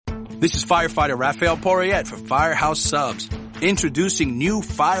This is firefighter Raphael Porriette for Firehouse Subs. Introducing new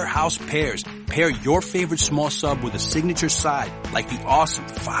Firehouse Pairs. Pair your favorite small sub with a signature side, like the awesome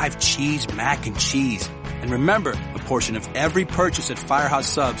 5-cheese mac and cheese. And remember, a portion of every purchase at Firehouse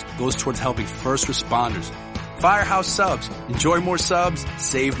Subs goes towards helping first responders. Firehouse Subs. Enjoy more subs,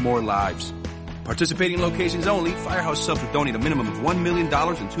 save more lives. Participating locations only. Firehouse Subs will donate a minimum of $1 million in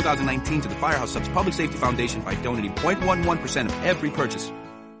 2019 to the Firehouse Subs Public Safety Foundation by donating 0.11% of every purchase.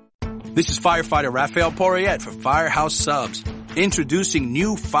 This is firefighter Raphael Porriette for Firehouse Subs. Introducing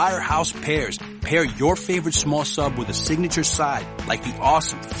new Firehouse Pairs. Pair your favorite small sub with a signature side, like the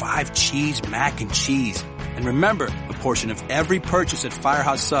awesome 5-cheese mac and cheese. And remember, a portion of every purchase at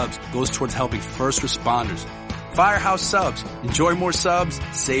Firehouse Subs goes towards helping first responders. Firehouse Subs. Enjoy more subs,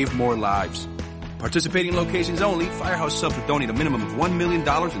 save more lives. Participating locations only. Firehouse Subs will donate a minimum of $1 million in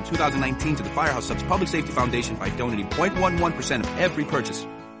 2019 to the Firehouse Subs Public Safety Foundation by donating 0.11% of every purchase.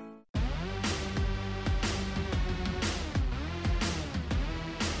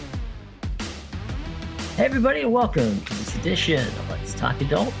 Hey everybody, welcome to this edition of Let's Talk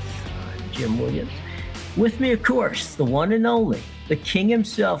Adults. I'm Jim Williams. With me, of course, the one and only, the king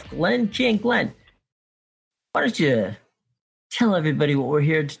himself, Glenn King. Glenn, why don't you tell everybody what we're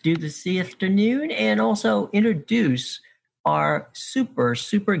here to do this afternoon and also introduce our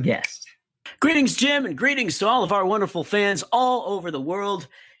super guest. Greetings, Jim, and greetings to all of our wonderful fans all over the world.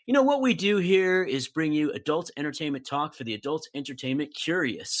 You know, what we do here is bring you adult entertainment talk for the adult entertainment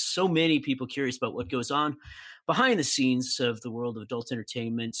curious. So many people curious about what goes on behind the scenes of the world of adult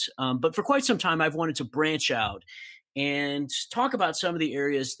entertainment. But for quite some time, I've wanted to branch out and talk about some of the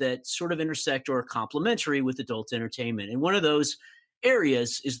areas that sort of intersect or are complementary with adult entertainment. And one of those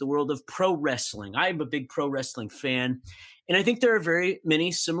areas is the world of pro wrestling. I'm a big pro wrestling fan, and I think there are very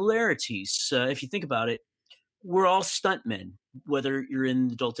many similarities. If you think about it, we're all stuntmen, whether you're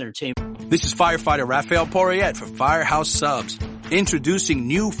in adult entertainment. This is firefighter Raphael Porriette for Firehouse Subs. Introducing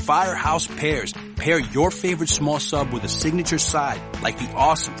new Firehouse Pairs. Pair your favorite small sub with a signature side, like the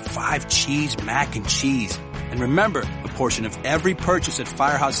awesome 5-cheese mac and cheese. And remember, a portion of every purchase at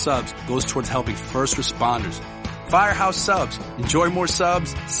Firehouse Subs goes towards helping first responders. Firehouse Subs. Enjoy more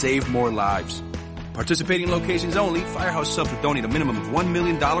subs, save more lives. Participating locations only. Firehouse Subs will donate a minimum of $1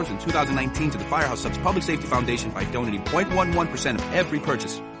 million in 2019 to the Firehouse Subs Public Safety Foundation by donating 0.11% of every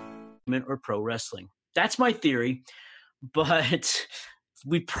purchase. Or pro wrestling. That's my theory, but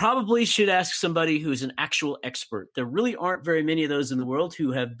we probably should ask somebody who's an actual expert. There really aren't very many of those in the world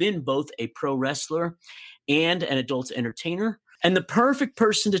who have been both a pro wrestler and an adult entertainer. And the perfect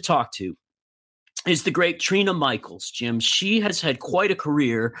person to talk to is the great Trina Michaels, Jim. She has had quite a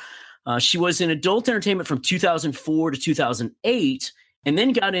career. She was in adult entertainment from 2004 to 2008, and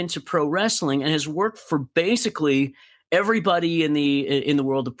then got into pro wrestling and has worked for basically everybody in the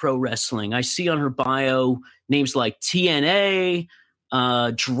world of pro wrestling. I see on her bio names like TNA,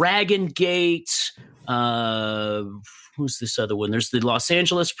 Dragon Gate. Who's this other one? There's the Los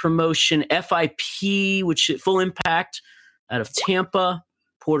Angeles promotion, FIP, which is Full Impact out of Tampa,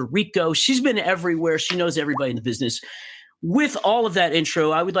 Puerto Rico. She's been everywhere. She knows everybody in the business. With all of that intro,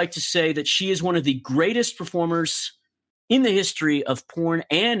 I would like to say that she is one of the greatest performers in the history of porn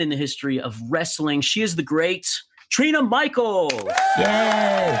and in the history of wrestling. She is the great Trina Michaels.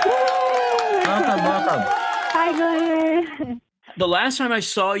 Yay! Welcome. Hi, Glenn. The last time I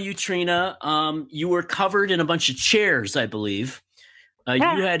saw you, Trina, you were covered in a bunch of chairs, I believe. You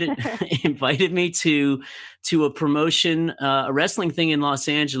had invited me to a promotion, a wrestling thing in Los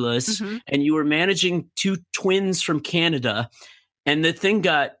Angeles, and you were managing two twins from Canada, and the thing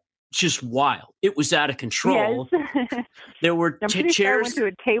got just wild. It was out of control. Yes. There were chairs. Sure I went to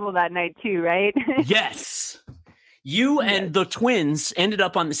a table that night too, right? Yes. You and the twins ended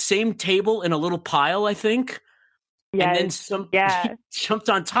up on the same table in a little pile, I think. Yes. And then jumped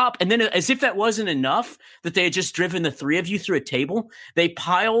on top. And then, as if that wasn't enough, that they had just driven the three of you through a table, they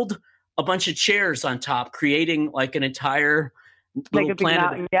piled a bunch of chairs on top, creating like an entire little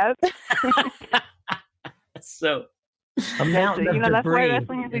planet. Yep. So, a mountain of that's why debris.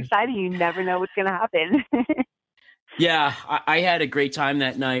 wrestling is exciting. You never know what's going to happen. yeah, I had a great time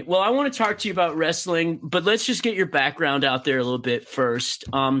that night. Well, I want to talk to you about wrestling, but let's just get your background out there a little bit first.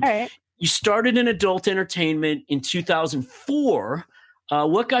 All right. You started in adult entertainment in 2004.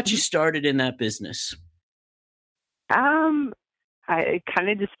 What got you started in that business? I kind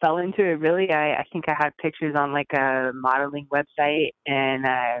of just fell into it, really. I think I had pictures on like a modeling website,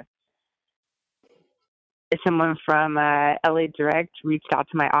 and someone from LA Direct reached out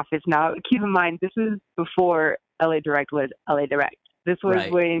to my office. Now, keep in mind, this is before LA Direct was LA Direct. This was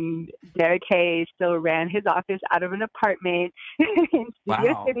Right. when Derek Hay still ran his office out of an apartment in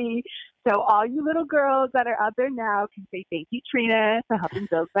Studio Wow. City. So all you little girls that are out there now can say thank you, Trina, for helping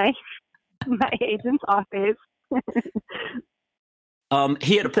build my agent's office.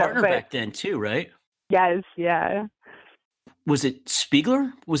 He had a partner but- back then too, right? Yes, yeah. Was it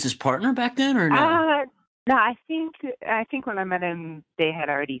Spiegler? Was his partner back then or no? No, I think when I met him, they had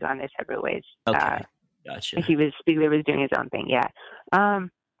already gone their separate ways. Okay. Gotcha. Spiegler was doing his own thing. Yeah. All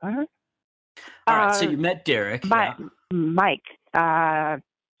right. So you met Derek. Yeah. Mike.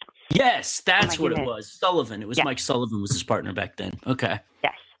 Yes, that's my what it goodness. was. Sullivan. It was Yeah. Mike Sullivan was his partner back then. Okay.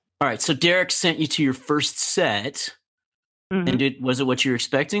 Yes. All right. So Derek sent you to your first set. Mhm. And was it what you were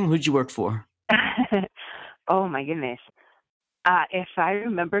expecting? Who'd you work for? Oh my goodness. If I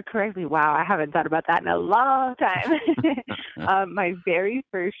remember correctly, wow, I haven't thought about that in a long time. My very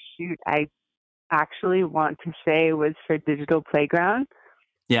first shoot, I actually want to say was for Digital Playground.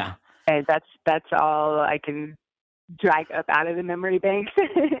 Yeah. And that's all I can drag up out of the memory banks.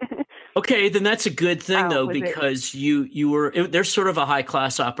 Okay, then that's a good thing though, was it- because you were there's sort of a high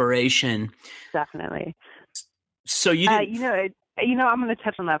class operation. Definitely. So you didn't, I'm going to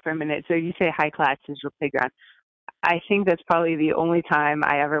touch on that for a minute. So you say high class Digital Playground. I think that's probably the only time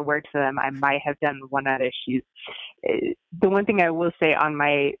I ever worked for them. I might have done one other shoot. The one thing I will say on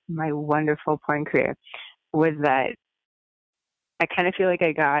my wonderful porn career was that I kind of feel like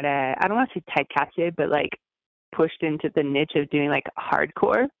I got I don't want to say typecasted, but like pushed into the niche of doing like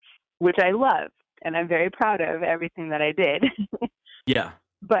hardcore, which I love, and I'm very proud of everything that I did. yeah.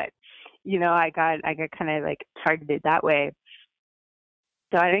 But I got kind of like targeted that way,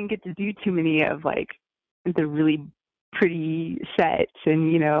 so I didn't get to do too many of like the really pretty sets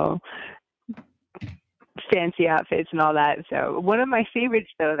and fancy outfits and all that. So one of my favorites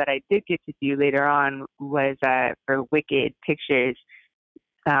though that I did get to do later on was for Wicked Pictures,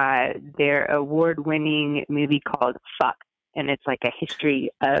 their award-winning movie called Fuck, and it's like a history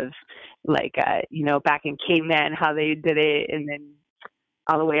of like back in Caveman how they did it, and then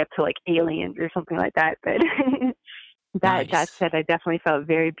all the way up to like Aliens or something like that. But that said, I definitely felt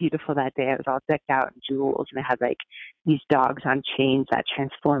very beautiful that day. I was all decked out in jewels, and I had like these dogs on chains that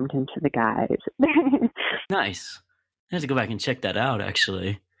transformed into the guys. Nice. I have to go back and check that out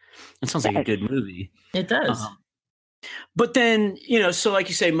actually. That sounds like a good movie. It does. But then, so like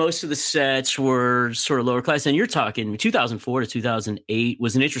you say, most of the sets were sort of lower class. And you're talking 2004 to 2008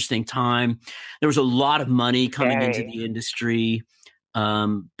 was an interesting time. There was a lot of money coming into the industry.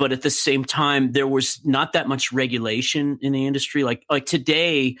 But at the same time, there was not that much regulation in the industry. Like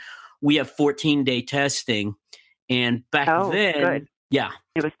today, we have 14-day testing. And back then, good. Yeah.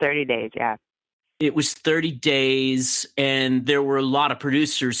 It was 30 days, yeah. It was 30 days, and there were a lot of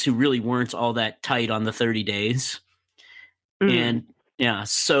producers who really weren't all that tight on the 30 days. And yeah,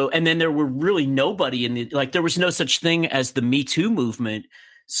 and then there were really nobody there was no such thing as the Me Too movement.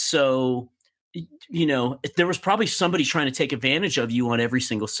 So, there was probably somebody trying to take advantage of you on every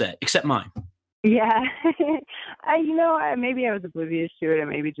single set, except mine. Yeah. Maybe I was oblivious to it, and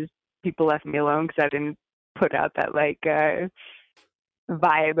maybe just people left me alone because I didn't put out that like vibe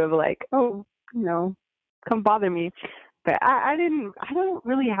of like, oh, come bother me. But I don't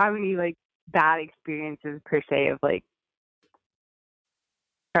really have any like bad experiences per se of like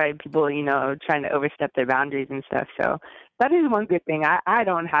people, trying to overstep their boundaries and stuff. So that is one good thing. I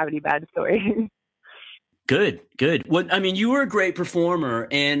don't have any bad stories. Good. Well, I mean, you were a great performer.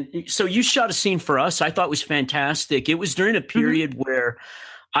 And so you shot a scene for us I thought was fantastic. It was during a period where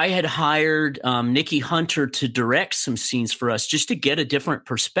I had hired Nikki Hunter to direct some scenes for us just to get a different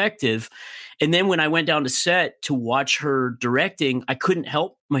perspective. And then when I went down to set to watch her directing, I couldn't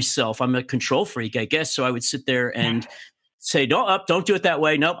help myself. I'm a control freak, I guess. So I would sit there and say, don't do it that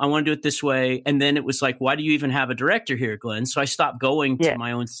way. Nope, I want to do it this way. And then it was like, why do you even have a director here, Glenn? So I stopped going to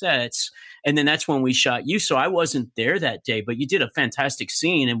my own sets. And then that's when we shot you. So I wasn't there that day, but you did a fantastic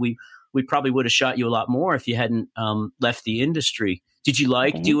scene. And we probably would have shot you a lot more if you hadn't left the industry. Did you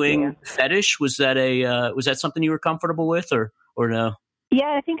like doing Fetish? Was that something you were comfortable with or no?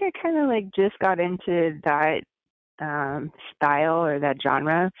 Yeah, I think I kind of like just got into that style or that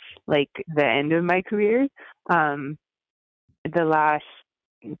genre, like the end of my career. The last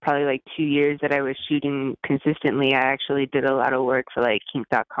probably like 2 years that I was shooting consistently, I actually did a lot of work for like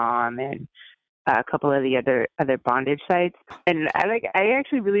kink.com and a couple of the other bondage sites. And I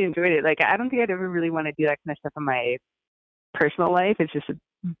actually really enjoyed it. Like, I don't think I'd ever really want to do that kind of stuff in my personal life. It's just a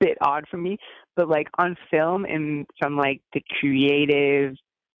bit odd for me. But like on film and from like the creative,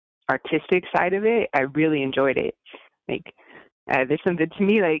 artistic side of it, I really enjoyed it. Like, there's something to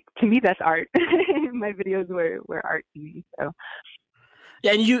me that's art. My videos were art to me. So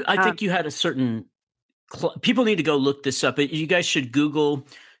Yeah, and I think you had a certain. People need to go look this up. You guys should Google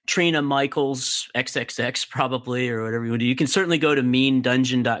Trina Michaels XXX probably, or whatever you want to do. You can certainly go to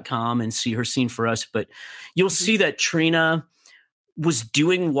meandungeon.com and see her scene for us, but you'll see that Trina was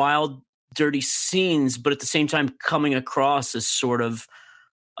doing wild, dirty scenes, but at the same time coming across as sort of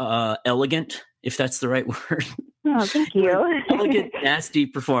elegant, if that's the right word. Oh, thank you. Elegant, nasty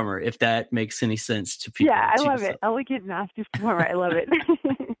performer, if that makes any sense to people. Yeah, I love it. Elegant, nasty performer. I love it.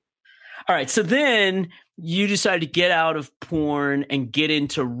 All right. So then you decided to get out of porn and get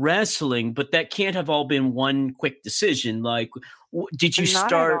into wrestling, but that can't have all been one quick decision. Like, did you Not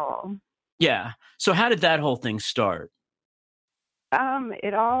start? At all. Yeah. So how did that whole thing start?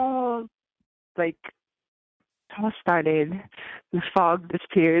 It all started. The fog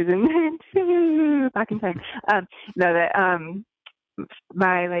disappears and back in time.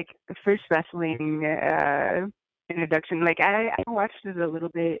 My first wrestling introduction, I watched it a little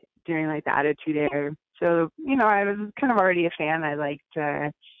bit during the Attitude Era. So, I was kind of already a fan. I liked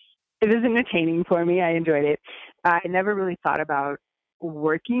it was entertaining for me. I enjoyed it. I never really thought about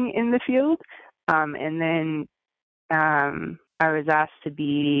working in the field. And then I was asked to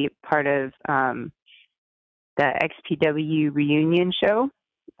be part of the XPW reunion show,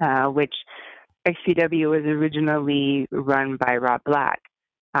 which XPW was originally run by Rob Black.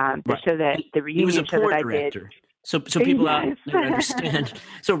 The show that the reunion show that I did. So people out there understand.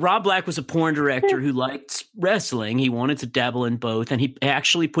 So Rob Black was a porn director who liked wrestling. He wanted to dabble in both, and he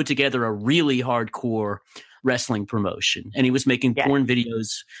actually put together a really hardcore wrestling promotion. And he was making porn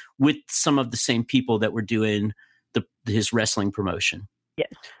videos with some of the same people that were doing his wrestling promotion.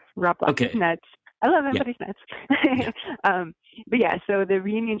 Yes, Rob Black is nuts. I love him, but he's nuts. But yeah, so the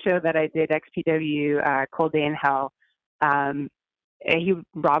reunion show that I did, XPW, Cold Day in Hell,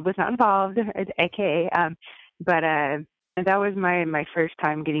 Rob was not involved, aka, but that was my first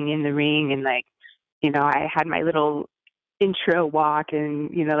time getting in the ring, and I had my little intro walk,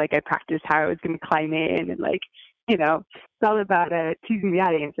 and I practiced how I was going to climb in, and it's all about teasing the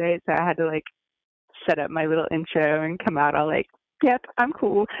audience, right? So I had to set up my little intro and come out all yep, I'm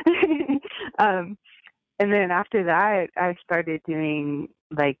cool. And then after that, I started doing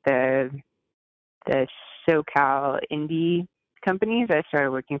the SoCal indie companies. I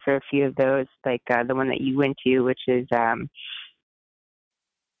started working for a few of those, the one that you went to, which is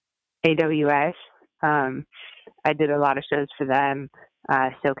AWS. I did a lot of shows for them,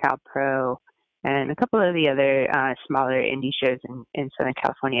 SoCal Pro, and a couple of the other smaller indie shows in Southern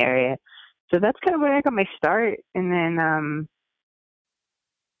California area. So that's kind of where I got my start. And then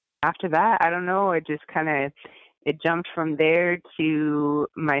after that, I don't know, it just it jumped from there to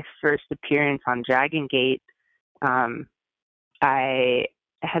my first appearance on Dragon Gate. I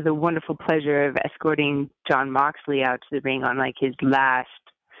had the wonderful pleasure of escorting Jon Moxley out to the ring on his last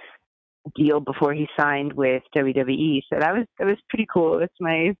deal before he signed with WWE. So that was pretty cool. That's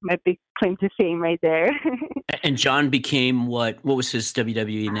my big claim to fame right there. And John became what was his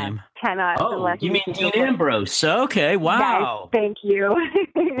WWE name? You mean Dean Ambrose? Okay, wow. Yes, thank you.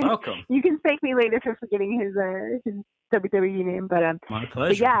 Welcome. You can thank me later for forgetting his WWE name, but my pleasure.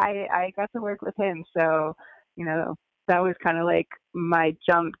 But yeah, I got to work with him, so that was kind of my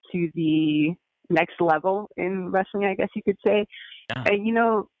jump to the next level in wrestling, I guess you could say. Yeah.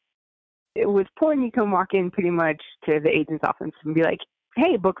 And with porn, you can walk in pretty much to the agent's office and be like,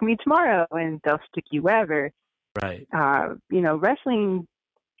 hey, book me tomorrow, and they'll stick you wherever. Right. Wrestling,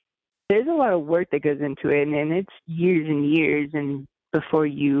 there's a lot of work that goes into it, and it's years and years, and before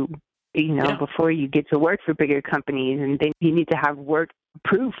you get to work for bigger companies, and then you need to have work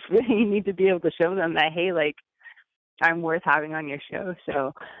proof. You need to be able to show them that, hey, I'm worth having on your show.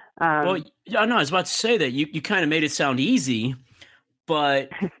 So, I was about to say that you kind of made it sound easy. But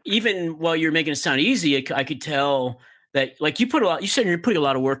even while you're making it sound easy, I could tell that you said you're putting a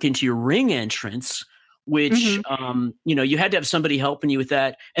lot of work into your ring entrance, which, you had to have somebody helping you with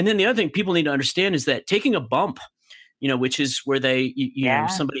that. And then the other thing people need to understand is that taking a bump, which is where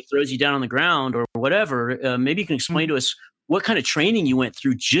somebody throws you down on the ground or whatever, maybe you can explain to us what kind of training you went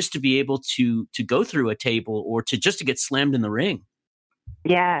through just to be able to go through a table or to get slammed in the ring.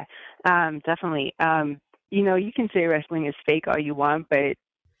 Yeah, definitely. You can say wrestling is fake all you want, but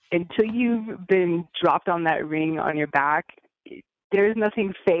until you've been dropped on that ring on your back, there's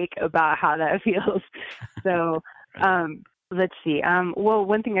nothing fake about how that feels. So, let's see. Well,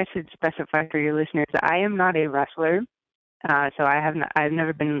 one thing I should specify for your listeners, I am not a wrestler. So I've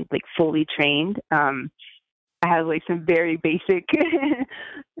never been fully trained. I have some very basic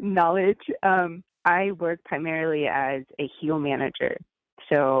knowledge. I work primarily as a heel manager.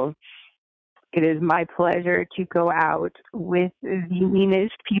 So it is my pleasure to go out with the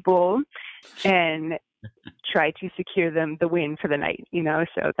meanest people and try to secure them the win for the night,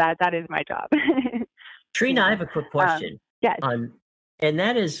 so that is my job. Trina, I have a quick question. Yes. And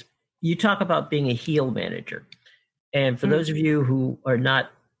that is, you talk about being a heel manager. And for those of you who are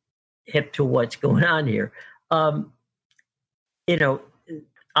not hip to what's going on here,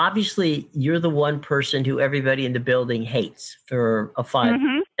 obviously you're the one person who everybody in the building hates for a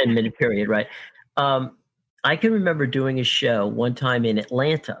 5-10 minute period, right? I can remember doing a show one time in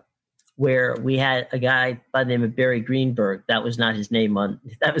Atlanta where we had a guy by the name of Barry Greenberg. That was not his name on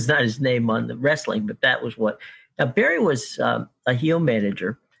the wrestling, but that was what. Now Barry was a heel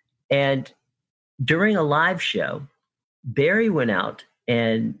manager, and during a live show, Barry went out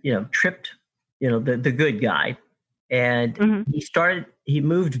and tripped the good guy, and he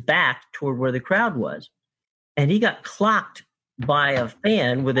moved back toward where the crowd was, and he got clocked by a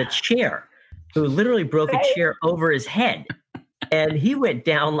fan with a chair, who literally broke a chair over his head. And he went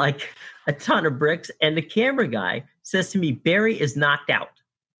down like a ton of bricks. And the camera guy says to me, "Barry is knocked out."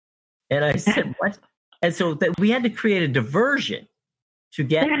 And I said, "What?" And so we had to create a diversion to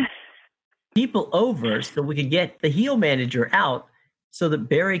get people over so we could get the heel manager out so that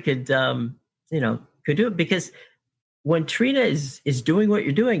Barry could do it. Because when Trina is doing what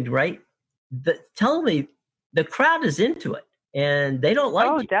you're doing, right, tell me the crowd is into it and they don't like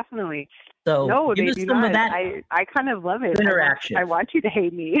it. Oh, definitely. So no, give they us do some not. of that I kind of love it. interaction. I want you to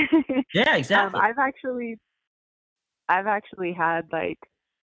hate me. Yeah, exactly. I've actually had like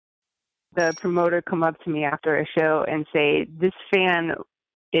the promoter come up to me after a show and say, "This fan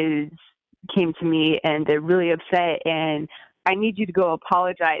came to me and they're really upset, and I need you to go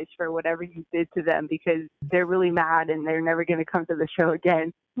apologize for whatever you did to them because they're really mad and they're never going to come to the show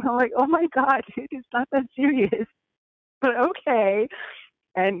again." And I'm like, "Oh my God, dude, it's not that serious." But okay.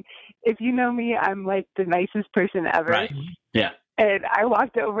 And if you know me, I'm like the nicest person ever. Right. Yeah. And I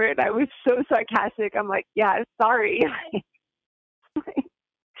walked over and I was so sarcastic. I'm like, "Yeah, sorry."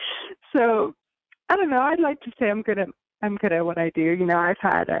 So I don't know. I'd like to say I'm good at what I do. I've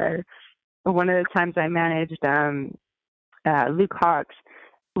had one of the times I managed Luke Hawx.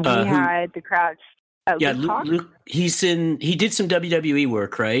 We had the crowd. Luke. He did some WWE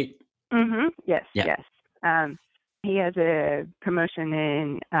work, right? Mm-hmm. Yes. Yeah. Yes. He has a promotion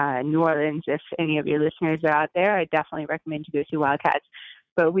in New Orleans. If any of your listeners are out there, I definitely recommend you go see Wildcats.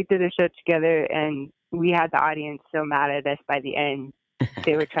 But we did a show together, and we had the audience so mad at us by the end.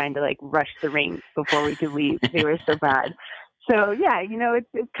 They were trying to rush the ring before we could leave. They were so mad. So yeah, it's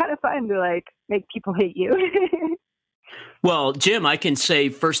kind of fun to make people hate you. Well, Jim, I can say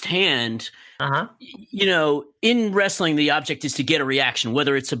firsthand, in wrestling, the object is to get a reaction,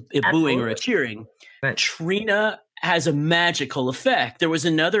 whether it's a booing or a cheering. Right. Trina has a magical effect. There was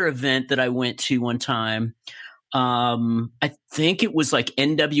another event that I went to one time. I think it was like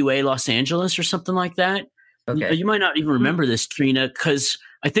NWA Los Angeles or something like that. Okay. You might not even remember this, Trina, because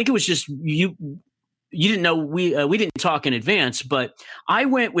I think it was just you. You didn't know we didn't talk in advance, but I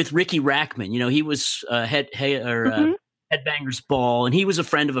went with Ricky Rackman. He was Headbangers Ball, and he was a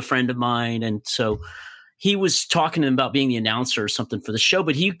friend of mine, and so he was talking to him about being the announcer or something for the show.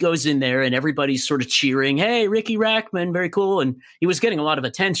 But he goes in there, and everybody's sort of cheering, "Hey, Ricky Rackman, very cool!" And he was getting a lot of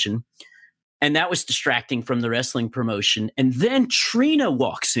attention, and that was distracting from the wrestling promotion. And then Trina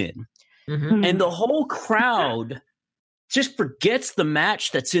walks in, and the whole crowd just forgets the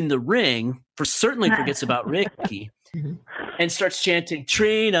match that's in the ring, certainly forgets about Ricky, and starts chanting,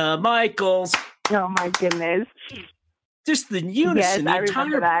 "Trina Michaels." Oh my goodness. Just the unison, the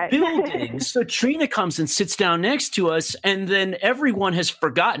entire building. So Trina comes and sits down next to us, and then everyone has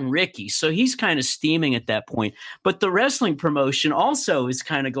forgotten Ricky. So he's kind of steaming at that point. But the wrestling promotion also is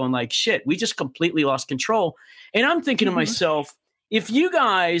kind of going like, shit, we just completely lost control. And I'm thinking to myself, if you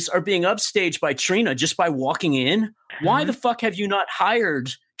guys are being upstaged by Trina just by walking in, why the fuck have you not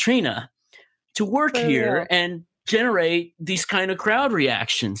hired Trina to work here and generate these kind of crowd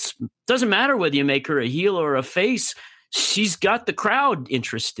reactions? Doesn't matter whether you make her a heel or a face. She's got the crowd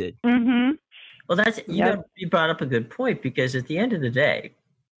interested. Mm-hmm. Well, you brought up a good point, because at the end of the day,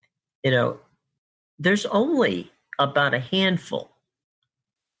 there's only about a handful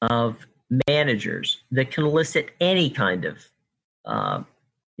of managers that can elicit any kind of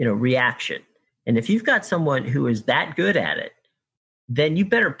reaction. And if you've got someone who is that good at it, then you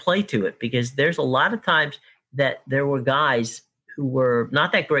better play to it, because there's a lot of times that there were guys who were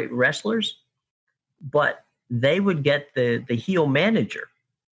not that great wrestlers, but they would get the heel manager,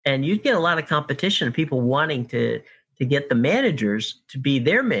 and you'd get a lot of competition of people wanting to get the managers to be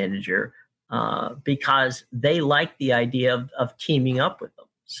their manager because they like the idea of teaming up with them.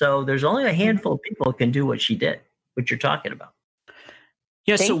 So there's only a handful of people who can do what she did, what you're talking about.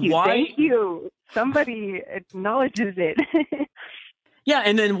 Yeah. Thank you. Somebody acknowledges it. Yeah.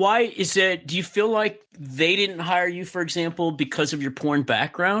 And then why is it, do you feel like they didn't hire you, for example, because of your porn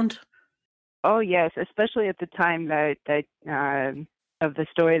background? Oh, yes, especially at the time that of the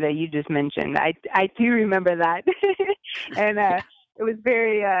story that you just mentioned. I do remember that. And it was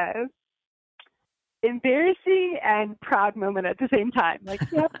very embarrassing and proud moment at the same time. Like,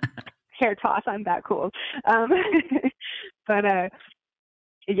 yep, hair toss, I'm that cool. But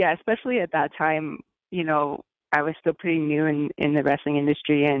yeah, especially at that time, you know, I was still pretty new in the wrestling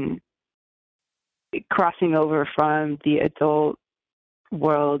industry, and crossing over from the adult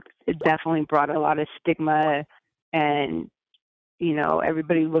world, it definitely brought a lot of stigma, and, you know,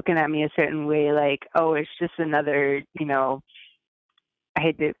 everybody looking at me a certain way, like, oh, it's just another, you know,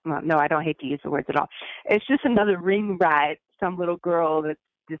 I don't hate to use the words at all. It's just another ring rat, some little girl that's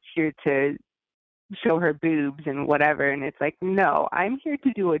just here to show her boobs and whatever. And it's like, no, I'm here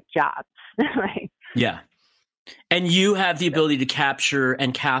to do a job. Like, yeah. And you have the ability to capture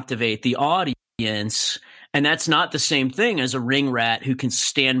and captivate the audience. And that's not the same thing as a ring rat who can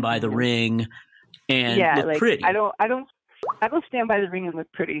stand by the ring and look pretty. I don't stand by the ring and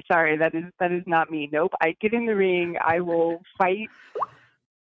look pretty. Sorry, that is not me. Nope. I get in the ring. I will fight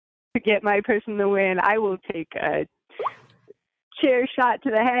to get my person to win. I will take a chair shot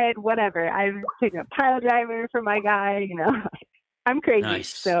to the head, whatever. I'm taking a pile driver for my guy, you know. I'm crazy. Nice.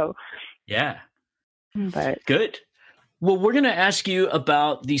 So yeah. But good. Well, we're going to ask you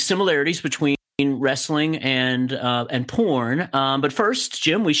about the similarities between wrestling and porn. But first,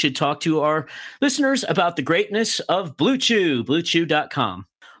 Jim, we should talk to our listeners about the greatness of Blue Chew, BlueChew.com.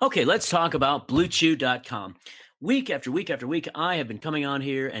 Okay, let's talk about BlueChew.com. Week after week after week, I have been coming on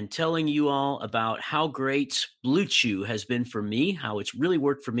here and telling you all about how great Blue Chew has been for me, how it's really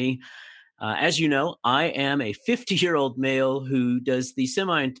worked for me. As you know, I am a 50-year-old male who does the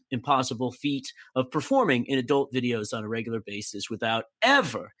semi-impossible feat of performing in adult videos on a regular basis without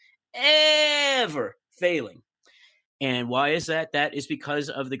ever failing. And why is that? That is because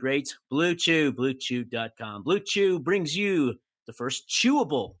of the great Blue Chew, BlueChew.com. Blue Chew brings you the first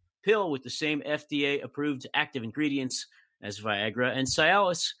chewable pill with the same FDA-approved active ingredients as Viagra and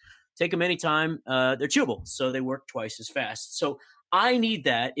Cialis. Take them anytime. They're chewable, so they work twice as fast. So I need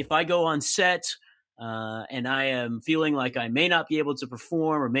that if I go on set and I am feeling like I may not be able to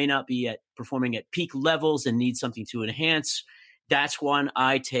perform or may not be performing at peak levels and need something to enhance. That's when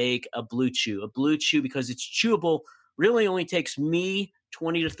I take a Blue Chew. A Blue Chew, because it's chewable, really only takes me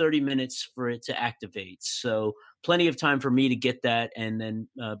 20 to 30 minutes for it to activate. So plenty of time for me to get that and then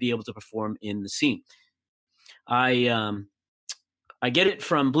be able to perform in the scene. I get it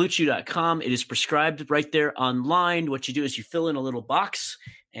from BlueChew.com. It is prescribed right there online. What you do is you fill in a little box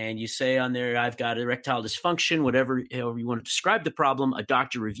and you say on there, I've got erectile dysfunction, however you want to describe the problem. A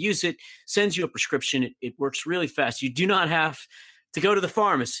doctor reviews it, sends you a prescription. It works really fast. You do not have to go to the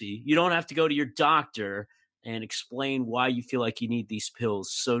pharmacy. You don't have to go to your doctor and explain why you feel like you need these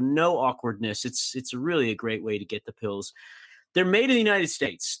pills. So no awkwardness. It's really a great way to get the pills. They're made in the United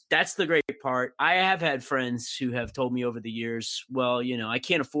States. That's the great part. I have had friends who have told me over the years, well, you know, I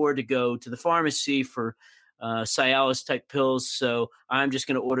can't afford to go to the pharmacy for Cialis type pills, so I'm just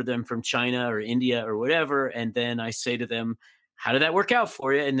going to order them from China or India or whatever. And then I say to them, how did that work out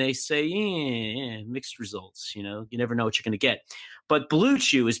for you? And they say, yeah, mixed results. You know, you never know what you're going to get. But Blue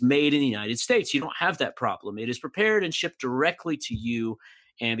Chew is made in the United States. You don't have that problem. It is prepared and shipped directly to you.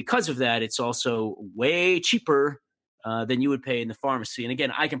 And because of that, it's also way cheaper than you would pay in the pharmacy. And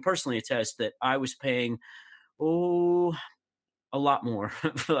again, I can personally attest that I was paying, a lot more,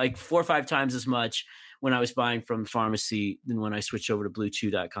 like 4 or 5 times as much when I was buying from the pharmacy than when I switched over to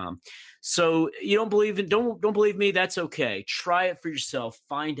BlueChew.com. So you don't believe me? That's okay. Try it for yourself.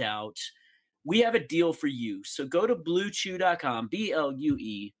 Find out. We have a deal for you. So go to BlueChew.com,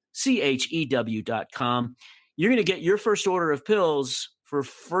 BlueChew.com. You're going to get your first order of pills for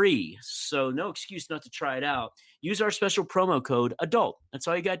free. So no excuse not to try it out. Use our special promo code ADULT. That's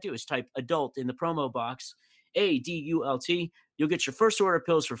all you got to do is type ADULT in the promo box, ADULT. You'll get your first order of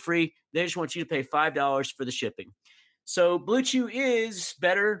pills for free. They just want you to pay $5 for the shipping. So Blue Chew is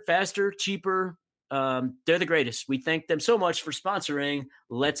better, faster, cheaper. They're the greatest. We thank them so much for sponsoring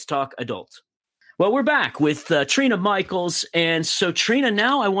Let's Talk Adult. Well, we're back with Trina Michaels. And so, Trina,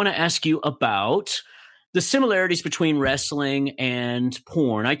 now I want to ask you about the similarities between wrestling and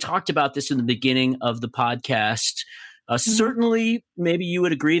porn. I talked about this in the beginning of the podcast. Certainly, maybe you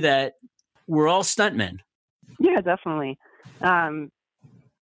would agree that we're all stuntmen. Yeah, definitely.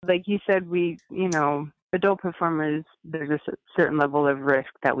 Like you said, we, you know, adult performers, there's a certain level of risk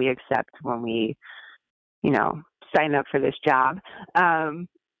that we accept when we, sign up for this job.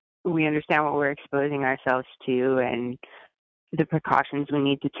 We understand what we're exposing ourselves to and the precautions we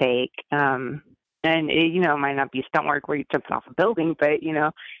need to take. And it might not be stunt work where you're jumping off a building, but,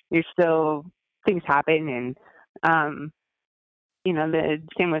 you're still, things happen. And, the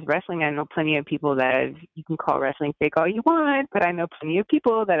same with wrestling. I know plenty of people you can call wrestling fake all you want, but I know plenty of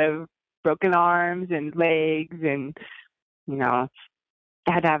people that have broken arms and legs and,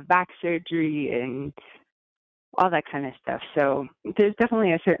 had to have back surgery and all that kind of stuff. So there's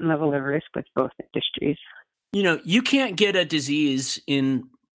definitely a certain level of risk with both industries. You can't get a disease in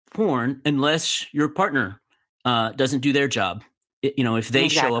porn unless your partner doesn't do their job. If they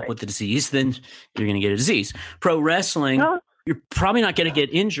show up with the disease, then you're going to get a disease. Pro wrestling, you're probably not going to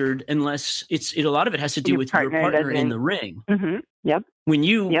get injured unless a lot of it has to do with your partner in the ring. Mm-hmm. Yep.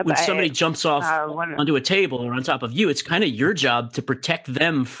 When somebody jumps off onto a table or on top of you, it's kind of your job to protect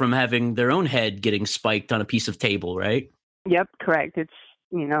them from having their own head getting spiked on a piece of table, right? Yep, correct. It's,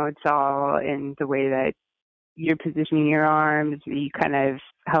 it's all in the way that you're positioning your arms. You kind of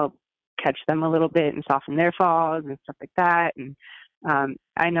help catch them a little bit and soften their falls and stuff like that. And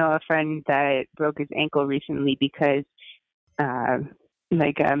I know a friend that broke his ankle recently because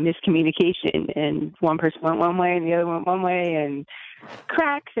miscommunication, and one person went one way and the other went one way, and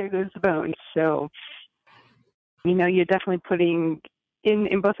crack, there goes the bone. So, you're definitely putting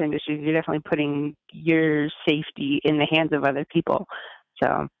in both industries, you're definitely putting your safety in the hands of other people.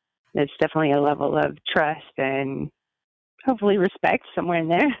 So it's definitely a level of trust and hopefully respect somewhere in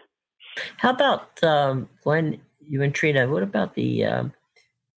there. How about Glenn, you and Trina? What about the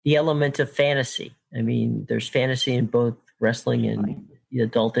element of fantasy? I mean, there's fantasy in both wrestling and the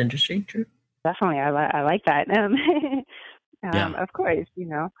adult industry. True. Definitely, I like that. Of course,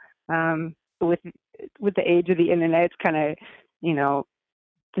 with the age of the internet, it's kind of,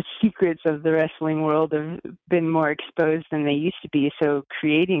 the secrets of the wrestling world have been more exposed than they used to be. So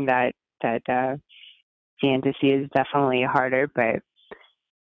creating that fantasy is definitely harder, but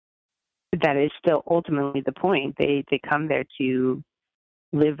that is still ultimately the point. They come there to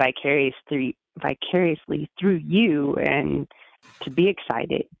live vicariously through you and to be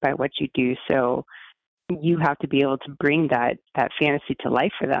excited by what you do. So you have to be able to bring that fantasy to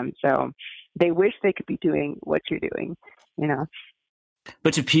life for them. So they wish they could be doing what you're doing,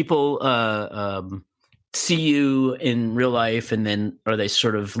 But do people see you in real life, and then are they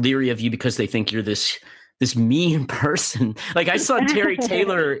sort of leery of you because they think you're this mean person? Like I saw Terry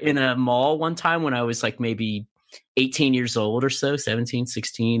Taylor in a mall one time when I was like maybe 18 years old or so, 17,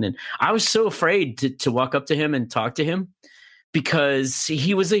 16. And I was so afraid to walk up to him and talk to him because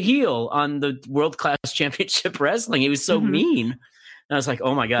he was a heel on the World Class Championship Wrestling. He was so mean. And I was like,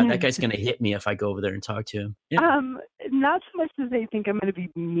 oh my God, that guy's going to hit me if I go over there and talk to him. Yeah. Not so much as they think I'm going to be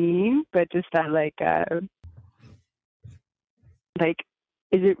mean, but just that like,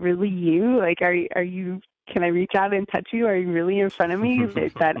 is it really you? Like, are you, can I reach out and touch you? Are you really in front of me?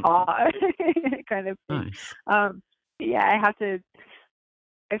 It's that awe kind of thing. Nice. I have to,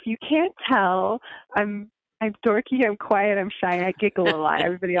 if you can't tell, I'm dorky, I'm quiet, I'm shy, I giggle a lot.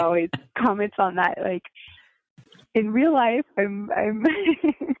 Everybody always comments on that. Like in real life, I'm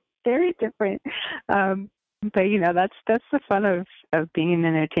very different. But that's the fun of being in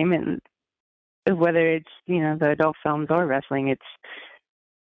entertainment, whether it's, the adult films or wrestling. It's,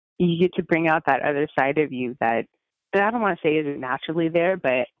 you get to bring out that other side of you that I don't want to say isn't naturally there,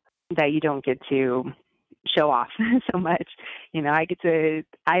 but that you don't get to show off so much.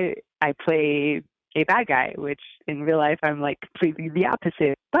 I play a bad guy, which in real life I'm like completely the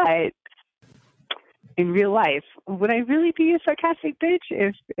opposite. But in real life, would I really be a sarcastic bitch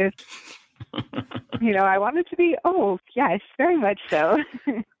if I wanted to be? Oh, yes, very much so.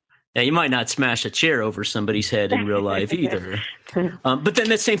 Yeah, you might not smash a chair over somebody's head in real life either. But then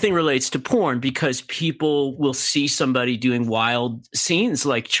that same thing relates to porn, because people will see somebody doing wild scenes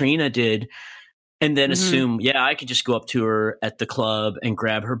like Trina did and then assume, I could just go up to her at the club and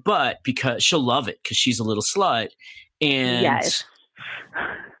grab her butt because she'll love it because she's a little slut. And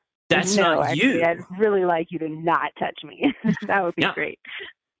that's not you. Actually, I'd really like you to not touch me. That would be great.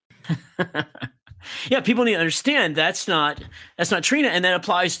 Yeah, people need to understand that's not Trina, and that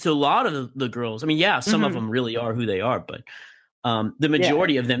applies to a lot of the girls. I mean, some of them really are who they are, but the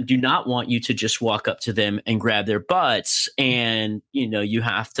majority of them do not want you to just walk up to them and grab their butts. And you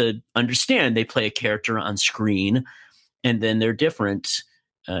have to understand they play a character on screen, and then they're different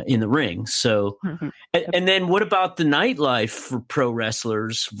in the ring. So, and then what about the nightlife for pro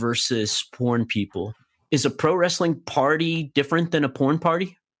wrestlers versus porn people? Is a pro wrestling party different than a porn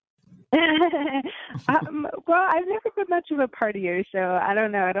party? Well, I've never been much of a partier, so I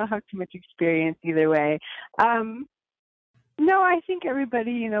don't know. I don't have too much experience either way. No, I think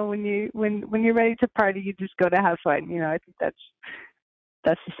everybody, you know, when you're ready to party, you just go to have fun. You know, I think that's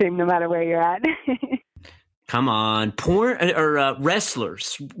the same no matter where you're at. Come on, porn or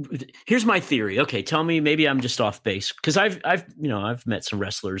wrestlers. Here's my theory. Okay, tell me, maybe I'm just off base because I've met some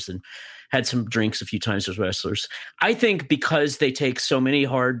wrestlers and had some drinks a few times with wrestlers. I think because they take so many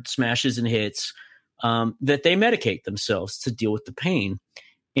hard smashes and hits that they medicate themselves to deal with the pain,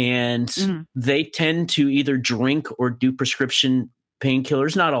 and they tend to either drink or do prescription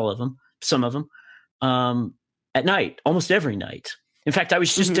painkillers. Not all of them, some of them at night, almost every night. In fact, I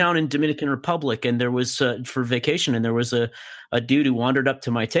was just down in Dominican Republic, and there was for vacation, and there was a dude who wandered up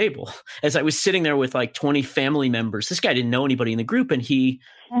to my table as I was sitting there with like 20 family members. This guy didn't know anybody in the group, and he,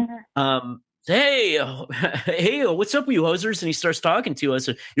 hey, what's up with you hosers? And he starts talking to us.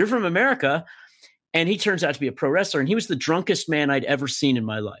 You're from America, and he turns out to be a pro wrestler, and he was the drunkest man I'd ever seen in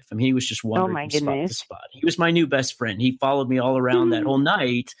my life. I mean, he was just wandering from spot to spot. He was my new best friend. He followed me all around that whole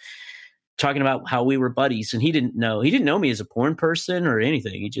night, talking about how we were buddies, and he didn't know me as a porn person or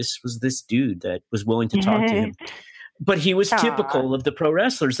anything. He just was this dude that was willing to talk to him. But he was typical of the pro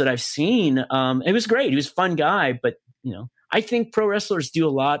wrestlers that I've seen. It was great. He was a fun guy, but you know, I think pro wrestlers do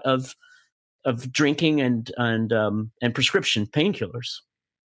a lot of drinking and prescription painkillers.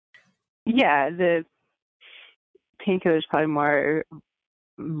 Yeah, the painkillers probably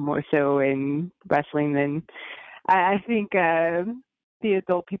more so in wrestling than I think the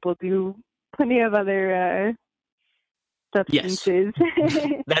adult people do plenty of other substances.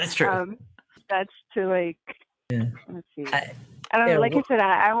 Yes. That is true. That's to like, let's see. I don't know. Yeah, like I said,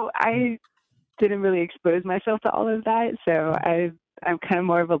 I didn't really expose myself to all of that, so I'm kind of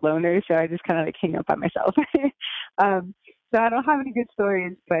more of a loner. So I just kind of like hang out by myself. So I don't have any good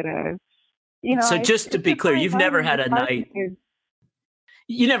stories, but you know. So just to be clear, you've never had a night.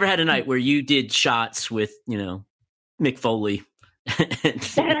 You never had a night where you did shots with, you know, Mick Foley.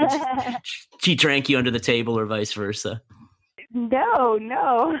 She drank you under the table or vice versa.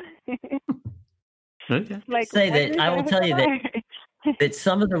 No. Okay. Like, say that I will tell you that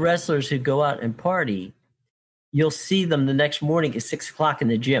some of the wrestlers who go out and party, you'll see them the next morning at 6 o'clock in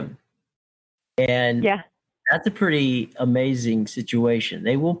the gym. And that's a pretty amazing situation.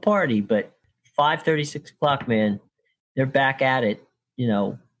 They will party, but 5:30, 6 o'clock, man, they're back at it, you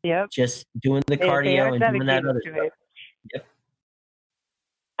know, just doing the cardio and doing that other stuff. Yep.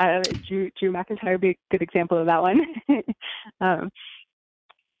 Drew McIntyre would be a good example of that one.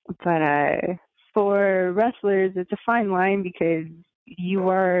 But for wrestlers, it's a fine line because you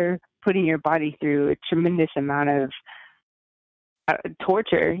are putting your body through a tremendous amount of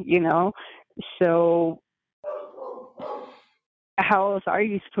torture, you know? So how else are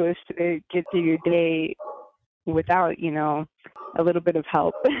you supposed to get through your day without, you know, a little bit of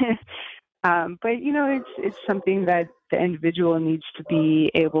help? But, you know, it's something that the individual needs to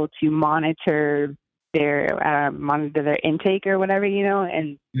be able to monitor their intake or whatever, you know,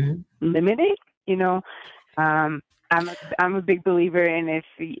 and limit it, you know. I'm a big believer in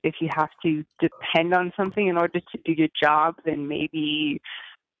if you have to depend on something in order to do your job, then maybe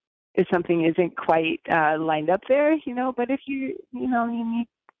if something isn't quite lined up there, you know. But if you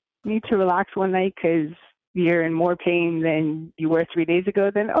need to relax one night because you're in more pain than you were 3 days ago,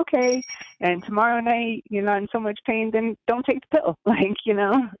 then okay. And tomorrow night you're not in so much pain, then don't take the pill. Like, you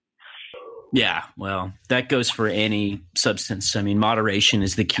know. Yeah, well, that goes for any substance. I mean, moderation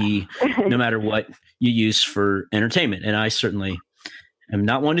is the key, no matter what you use for entertainment. And I certainly am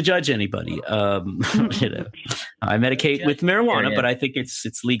not one to judge anybody. You know, I medicate with marijuana, but I think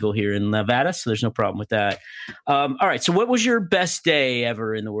it's legal here in Nevada, so there's no problem with that. All right, so what was your best day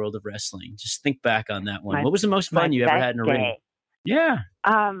ever in the world of wrestling? Just think back on that one. What was the most fun you ever had in a ring? Yeah.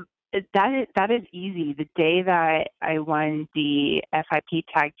 That is easy. The day that I won the FIP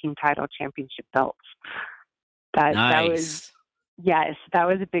Tag Team Title Championship belts. That was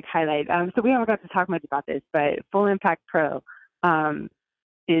a big highlight. So we haven't got to talk much about this, but Full Impact Pro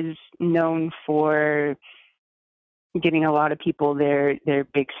is known for getting a lot of people their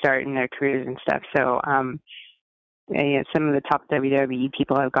big start in their careers and stuff. So some of the top WWE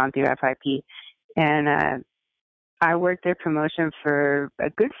people have gone through FIP, and I worked their promotion for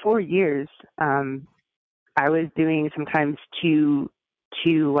a good 4 years. I was doing sometimes two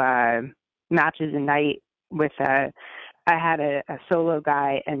matches a night with I had a solo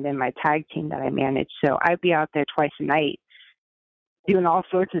guy and then my tag team that I managed. So I'd be out there twice a night doing all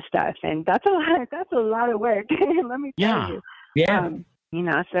sorts of stuff, and that's a lot of work. Let me tell you. Yeah. You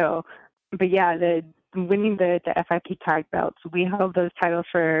know, so, but yeah, winning the FIP tag belts. We held those titles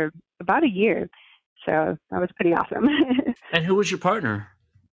for about a year, so that was pretty awesome. And who was your partner?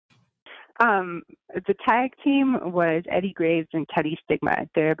 The tag team was Eddie Graves and Teddy Stigma.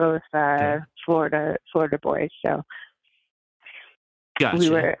 They're both Florida boys. So Gotcha. we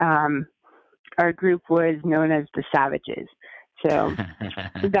were our group was known as the Savages. So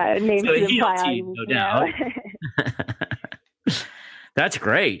that name so should imply team, no doubt. That's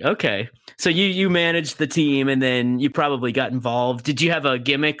great. Okay. So you managed the team, and then you probably got involved. Did you have a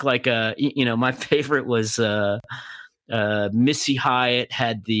gimmick like my favorite was Missy Hyatt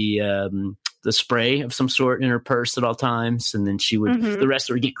had the spray of some sort in her purse at all times, and then she would the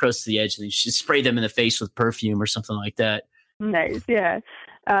wrestler would get close to the edge and she'd spray them in the face with perfume or something like that. Nice, yeah.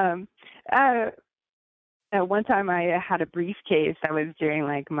 At one time I had a briefcase. That was during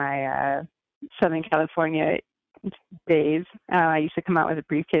like my Southern California days. I used to come out with a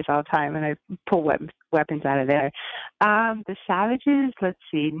briefcase all the time, and I pull weapons out of there. The Savages, let's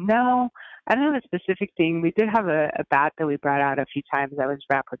see. No, I don't know the specific thing. We did have a bat that we brought out a few times that was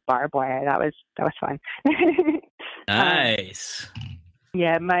wrapped with barbed wire. That was fun. Nice.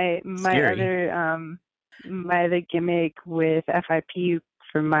 Yeah, my other gimmick with FIP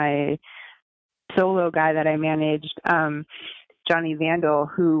for my solo guy that I managed, Johnny Vandal,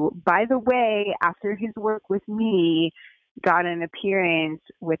 who, by the way, after his work with me, got an appearance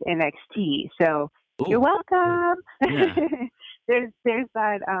with NXT. So you're welcome. Yeah. there's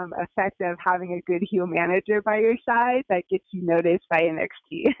that effect of having a good heel manager by your side that gets you noticed by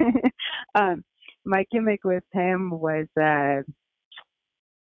NXT. My gimmick with him was kind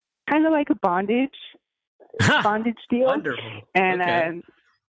of like a bondage deal. Wonderful. And okay.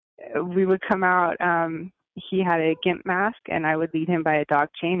 We would come out. He had a gimp mask, and I would lead him by a dog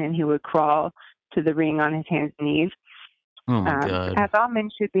chain, and he would crawl to the ring on his hands and knees. Oh my God! As all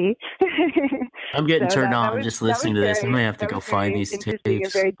men should be. I'm getting turned on just listening to this. I might have to go find these tapes.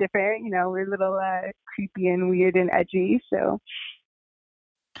 It's very different. We're a little creepy and weird and edgy. So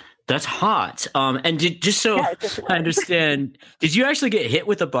that's hot. And just so I understand, did you actually get hit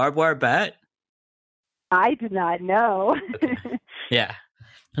with a barbed wire bat? I did not know. Okay. Yeah.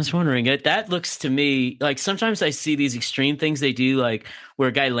 I was wondering, that looks to me like sometimes I see these extreme things they do, like where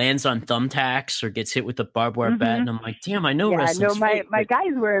a guy lands on thumbtacks or gets hit with a barbed wire bat, and I'm like, damn, I know wrestling. No, my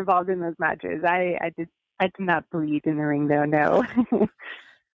guys were involved in those matches. I did not bleed in the ring, though. No.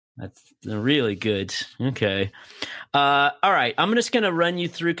 That's really good. Okay. All right. I'm just going to run you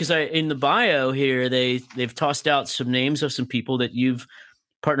through, because in the bio here, they've tossed out some names of some people that you've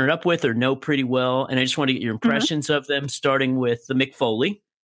partnered up with or know pretty well, and I just want to get your impressions of them, starting with the Mick Foley.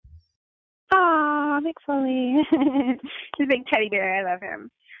 Oh, Mick Foley. He's a big teddy bear. I love him.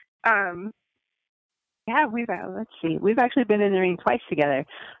 Yeah, let's see. We've actually been in the ring twice together.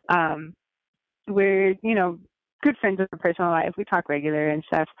 We're, good friends in personal life. We talk regular and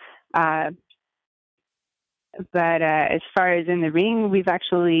stuff. But as far as in the ring, we've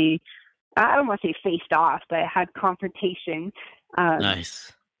actually, I don't want to say faced off, but had confrontation.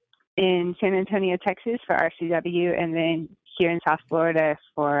 Nice. In San Antonio, Texas for RCW, and then here in South Florida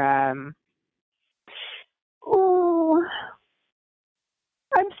for,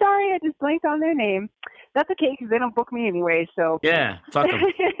 I'm sorry, I just blanked on their name. That's okay, because they don't book me anyway, so. Yeah, fuck them.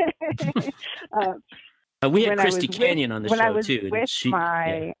 We had Christy Canyon on the show, too.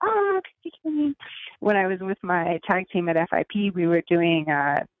 When I was with my tag team at FIP, we were doing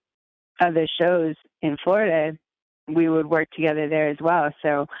other shows in Florida. We would work together there as well.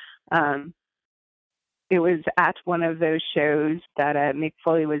 So it was at one of those shows that Mick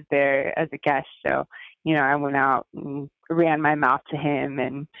Foley was there as a guest. So, I went out and ran my mouth to him,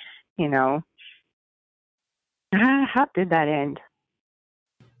 and, how did that end?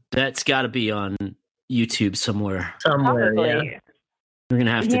 That's got to be on YouTube somewhere. Probably. Yeah. We're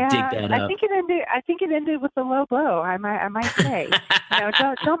gonna have to dig that up. I think it ended with a low blow. I might say.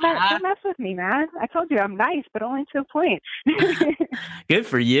 Don't mess with me, man. I told you I'm nice, but only to a point. Good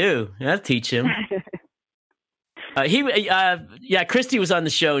for you. I'll teach him. Christy was on the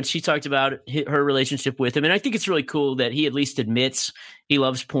show, and she talked about her relationship with him, and I think it's really cool that he at least admits he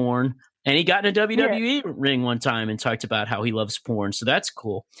loves porn, and he got in a WWE ring one time and talked about how he loves porn. So that's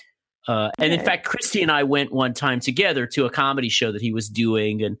cool. And in fact, Christy and I went one time together to a comedy show that he was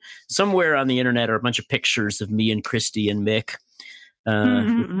doing, and somewhere on the internet are a bunch of pictures of me and Christy and Mick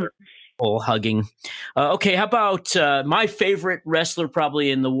all hugging. Okay, how about my favorite wrestler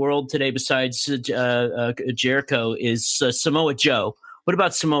probably in the world today besides Jericho is Samoa Joe. What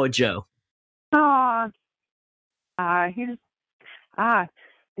about Samoa Joe? To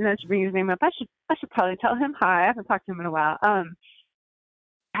bring his name up, I should probably tell him hi. I haven't talked to him in a while.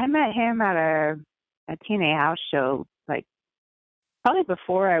 I met him at TNA house show, like probably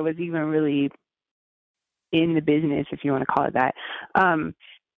before I was even really in the business, if you want to call it that.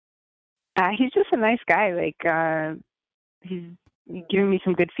 He's just a nice guy. Like, he's giving me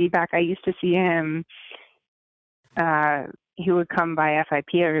some good feedback. I used to see him. He would come by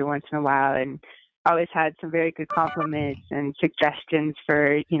FIP every once in a while and always had some very good compliments and suggestions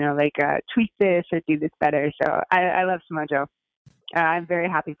for, like, tweak this or do this better. So I love Samoa Joe. I'm very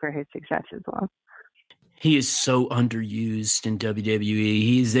happy for his success as well. He is so underused in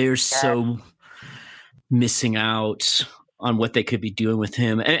WWE. They're so missing out on what they could be doing with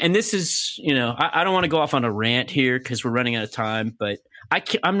him. And this is, I don't want to go off on a rant here because we're running out of time, but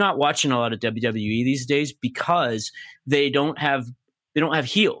I'm not watching a lot of WWE these days because they don't have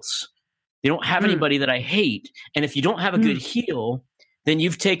heels. They don't have anybody that I hate. And if you don't have a good heel, then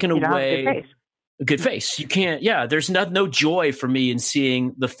you've taken away a good face. You can't, there's no joy for me in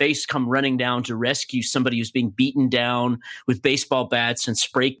seeing the face come running down to rescue somebody who's being beaten down with baseball bats and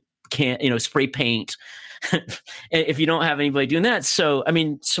spray paint. If you don't have anybody doing that. So, I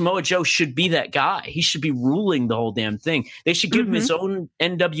mean, Samoa Joe should be that guy. He should be ruling the whole damn thing. They should give him his own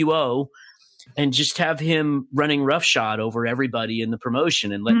NWO and just have him running roughshod over everybody in the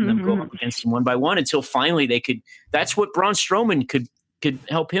promotion and letting them go up against him one by one until finally they could. That's what Braun Strowman could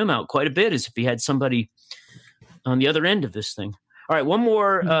help him out quite a bit, is if he had somebody on the other end of this thing. All right, one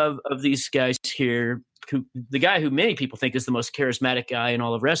more of these guys here. The guy who many people think is the most charismatic guy in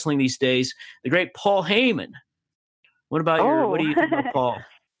all of wrestling these days, the great Paul Heyman. What about what do you think about Paul?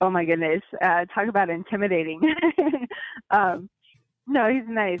 Oh my goodness. Talk about intimidating. No, he's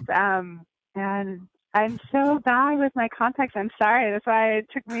nice. And I'm so bad with my contacts. I'm sorry. That's why it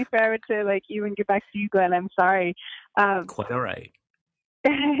took me forever to even get back to you, Glenn. I'm sorry. Quite all right.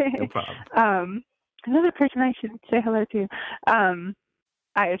 No problem. Another person I should say hello to.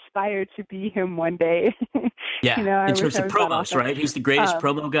 I aspire to be him one day. Yeah, in terms of promos, right? He's the greatest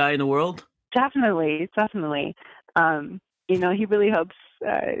promo guy in the world. Definitely. He really helps.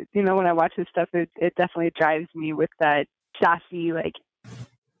 When I watch his stuff, it definitely drives me with that sassy,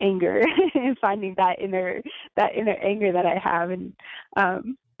 anger, and finding that inner anger that I have. And,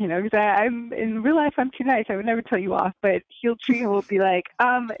 because I'm in real life, I'm too nice. I would never tell you off, but heel treatment will be like,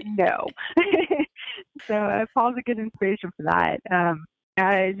 no. So Paul's a good inspiration for that.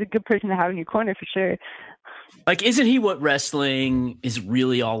 He's a good person to have in your corner for sure. Isn't he what wrestling is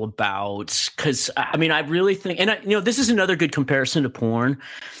really all about? Because I really think, and this is another good comparison to porn,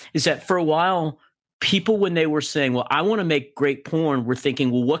 is that for a while, people, when they were saying, well, I want to make great porn, were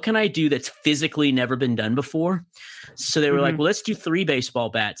thinking, well, what can I do that's physically never been done before? So they were like, well, let's do 3 baseball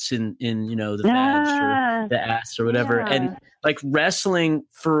bats in the badge or the ass or whatever. Yeah. And wrestling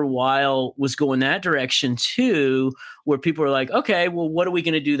for a while was going that direction too, where people were like, okay, well, what are we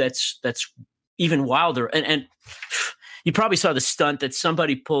going to do that's even wilder? And you probably saw the stunt that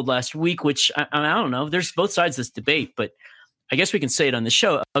somebody pulled last week, which I don't know. There's both sides of this debate, but I guess we can say it on the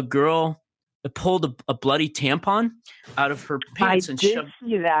show. A girl pulled a bloody tampon out of her pants and shoved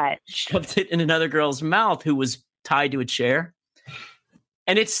it in another girl's mouth who was tied to a chair.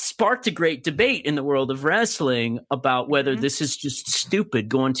 And it sparked a great debate in the world of wrestling about whether this is just stupid,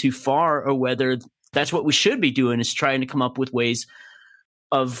 going too far, or whether that's what we should be doing, is trying to come up with ways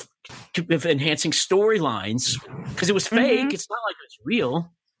of enhancing storylines, because it was fake. It's not like it's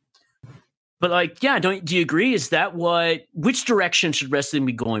real. But do you agree? Is that which direction should wrestling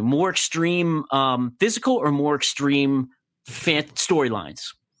be going? More extreme physical or more extreme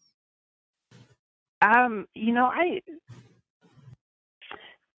storylines?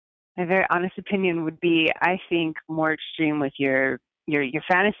 My very honest opinion would be, I think more extreme with your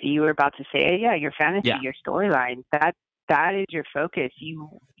fantasy. You were about to say, your fantasy, your storyline. That is your focus.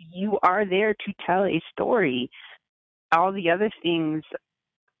 You are there to tell a story. All the other things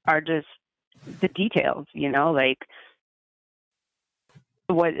are just the details, the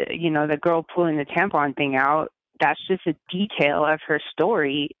girl pulling the tampon thing out, that's just a detail of her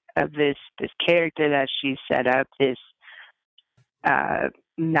story, of this character that she's set up, this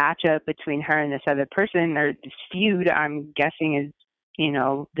matchup between her and this other person, or this feud, I'm guessing is,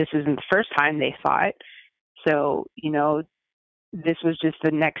 this isn't the first time they fought. So, this was just the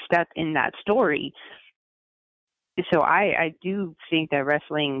next step in that story. So I do think that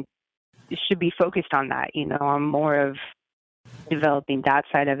wrestling should be focused on that. I'm more of developing that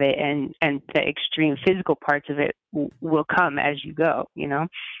side of it, and the extreme physical parts of it will come as you go,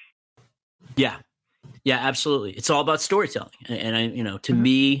 Yeah, absolutely. It's all about storytelling. And I, to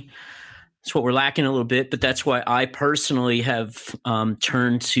me, it's what we're lacking a little bit, but that's why I personally have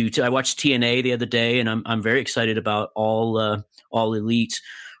turned to I watched TNA the other day, and I'm very excited about All Elite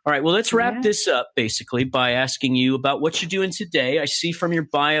All right. Well, let's wrap this up basically by asking you about what you're doing today. I see from your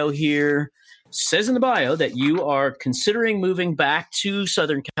bio here, says in the bio that you are considering moving back to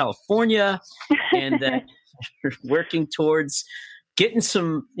Southern California and that you're working towards getting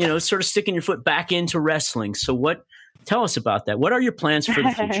some, sort of sticking your foot back into wrestling. So tell us about that. What are your plans for the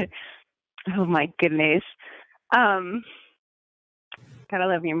future? Oh my goodness. Gotta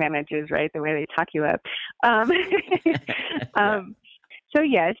love your managers, right? The way they talk you up. So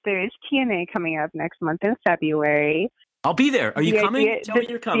yes, there is TNA coming up next month in February. I'll be there. Are you coming? Tell me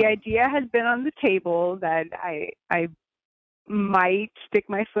you're coming. The idea has been on the table that I might stick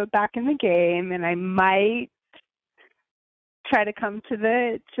my foot back in the game, and I might try to come to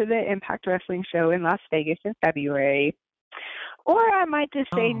the Impact Wrestling show in Las Vegas in February. Or I might just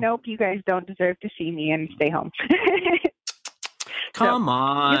say, nope, you guys don't deserve to see me and stay home. Come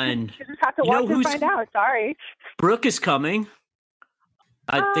on. You just have to watch and find out. Sorry. Brooke is coming.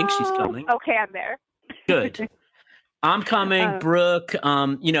 I think she's coming. Okay, I'm there. Good. I'm coming, Brooke.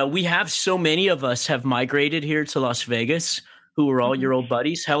 We have so many of us have migrated here to Las Vegas who are all your old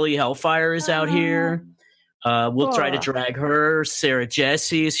buddies. Helly Hellfire is out here. We'll try to drag her. Sarah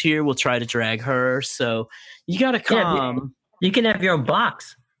Jesse is here. We'll try to drag her. So you got to come. Yeah, you can have your own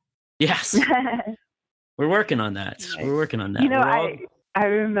box. Yes. We're working on that. We're working on that. I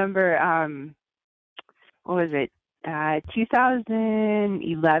remember, what was it?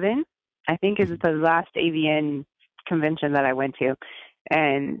 2011, I think, is the last AVN convention that I went to.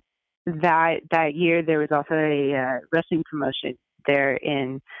 And that year there was also a wrestling promotion there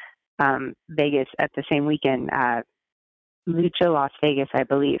in Vegas at the same weekend, Lucha Las Vegas, I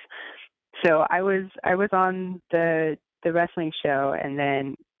believe. So I was on the wrestling show and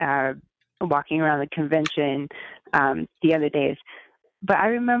then walking around the convention the other days. But I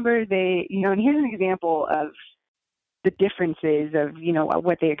remember and here's an example of the differences of,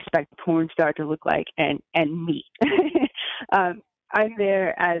 what they expect a porn star to look like and me. I'm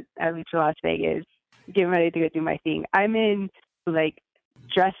there at Lucha Las Vegas, getting ready to go do my thing. I'm in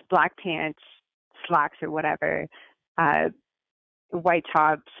dress black pants, slacks or whatever, white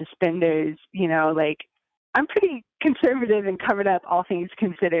top, suspenders, I'm pretty conservative and covered up, all things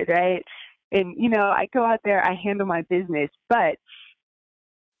considered, right? And, I go out there, I handle my business, but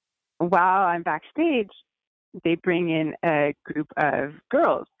while I'm backstage, they bring in a group of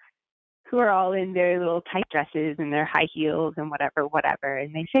girls who are all in their little tight dresses and their high heels and whatever.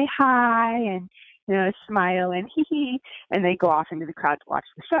 And they say hi and, smile and hee hee, and they go off into the crowd to watch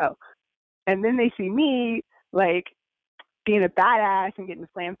the show. And then they see me, being a badass and getting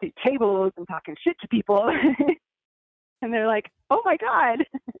slammed through tables and talking shit to people. And they're like, oh my God.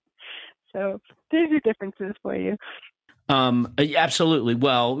 So there's your differences for you. Absolutely.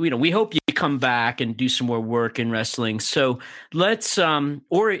 Well, we hope you come back and do some more work in wrestling. So let's,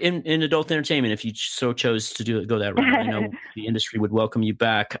 or in adult entertainment, if you so chose to go that route. I know the industry would welcome you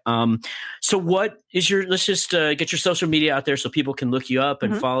back. So what is let's just get your social media out there so people can look you up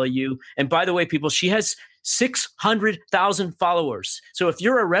and follow you. And by the way, people, she has 600,000 followers. So if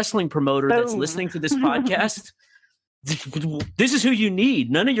you're a wrestling promoter that's listening to this podcast, this is who you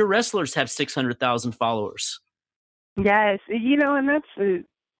need. None of your wrestlers have 600,000 followers. Yes, and that's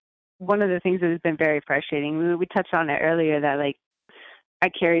one of the things that has been very frustrating. We touched on it earlier that I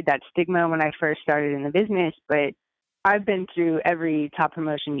carried that stigma when I first started in the business, but I've been through every top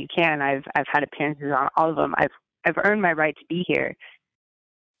promotion you can. I've had appearances on all of them. I've earned my right to be here,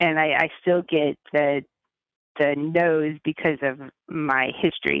 and I still get the no's because of my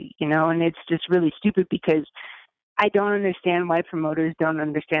history, and it's just really stupid because I don't understand why promoters don't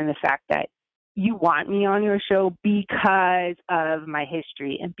understand the fact that you want me on your show because of my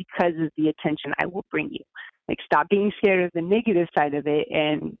history and because of the attention I will bring you. Stop being scared of the negative side of it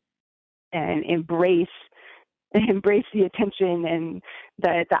and embrace the attention and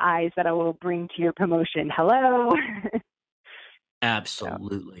the eyes that I will bring to your promotion. Hello.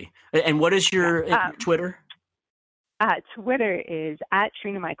 Absolutely. And what is your Twitter? Twitter is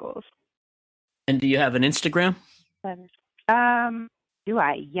 @Trina-Michaels. And do you have an Instagram? Do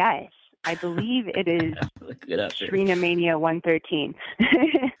I? Yes. I believe it is Trina-Mania 113.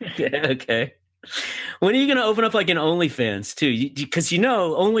 Okay. When are you going to open up an OnlyFans too? Because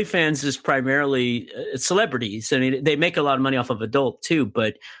OnlyFans is primarily celebrities. I mean, they make a lot of money off of adult too,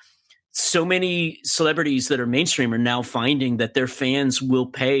 but so many celebrities that are mainstream are now finding that their fans will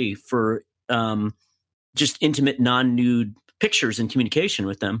pay for just intimate, non-nude pictures and communication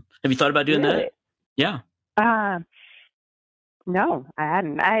with them. Have you thought about doing that? Yeah. No, I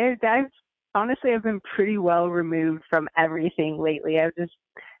hadn't. I've honestly, I've been pretty well removed from everything lately. I've just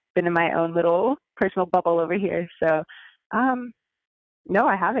been in my own little personal bubble over here. So, No,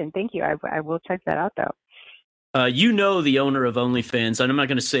 I haven't. Thank you. I will check that out, though. You know the owner of OnlyFans, and I'm not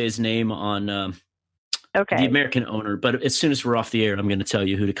going to say his name on Okay. the American owner, but as soon as we're off the air, I'm going to tell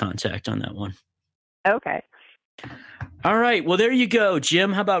you who to contact on that one. Okay. All right. Well, there you go.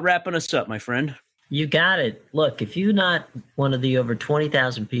 Jim, how about wrapping us up, my friend? You got it. Look, if you're not one of the over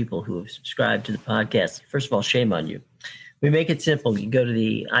 20,000 people who have subscribed to the podcast, first of all, shame on you. We make it simple. You go to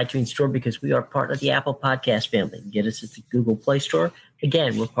the iTunes store because we are part of the Apple Podcast family. Get us at the Google Play Store.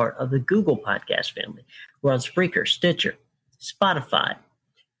 Again, we're part of the Google Podcast family. We're on Spreaker, Stitcher, Spotify,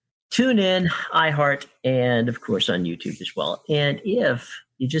 TuneIn, iHeart, and, of course, on YouTube as well. And if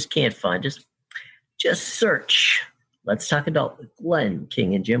you just can't find us, just search Let's Talk Adult with Glenn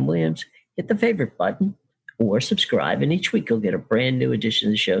King and Jim Williams. Hit the favorite button or subscribe, and each week you'll get a brand new edition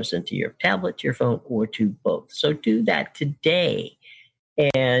of the show sent to your tablet, to your phone, or to both. So do that today.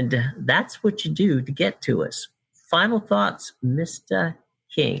 And that's what you do to get to us. Final thoughts, Mr.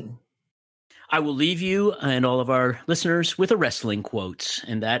 King. I will leave you and all of our listeners with a wrestling quote,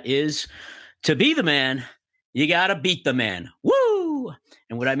 and that is, to be the man, you got to beat the man. Woo!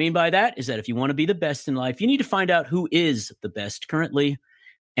 And what I mean by that is that if you want to be the best in life, you need to find out who is the best currently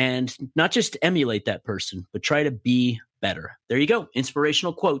and not just emulate that person, but try to be better. There you go.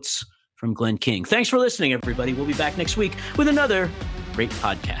 Inspirational quotes from Glenn King. Thanks for listening, everybody. We'll be back next week with another great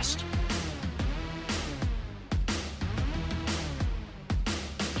podcast.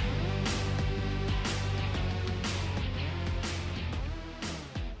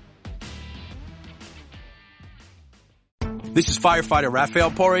 This is firefighter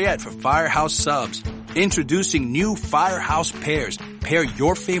Raphael Porriette for Firehouse Subs. Introducing new Firehouse Pairs. Pair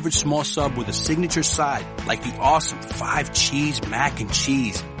your favorite small sub with a signature side, like the awesome 5-cheese mac and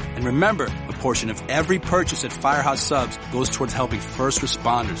cheese. And remember, a portion of every purchase at Firehouse Subs goes towards helping first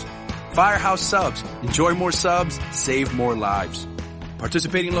responders. Firehouse Subs. Enjoy more subs, save more lives.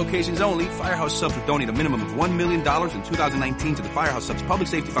 Participating locations only, Firehouse Subs will donate a minimum of $1 million in 2019 to the Firehouse Subs Public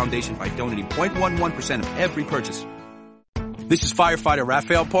Safety Foundation by donating 0.11% of every purchase. This is firefighter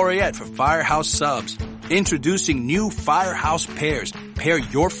Raphael Porriette for Firehouse Subs. Introducing new Firehouse Pairs. Pair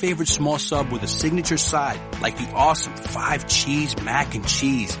your favorite small sub with a signature side, like the awesome 5-cheese mac and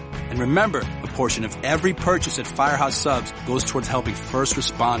cheese. And remember, a portion of every purchase at Firehouse Subs goes towards helping first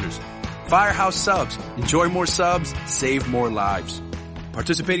responders. Firehouse Subs. Enjoy more subs, save more lives.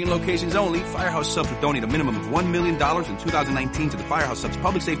 Participating locations only, Firehouse Subs will donate a minimum of $1 million in 2019 to the Firehouse Subs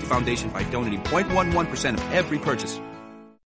Public Safety Foundation by donating 0.11% of every purchase.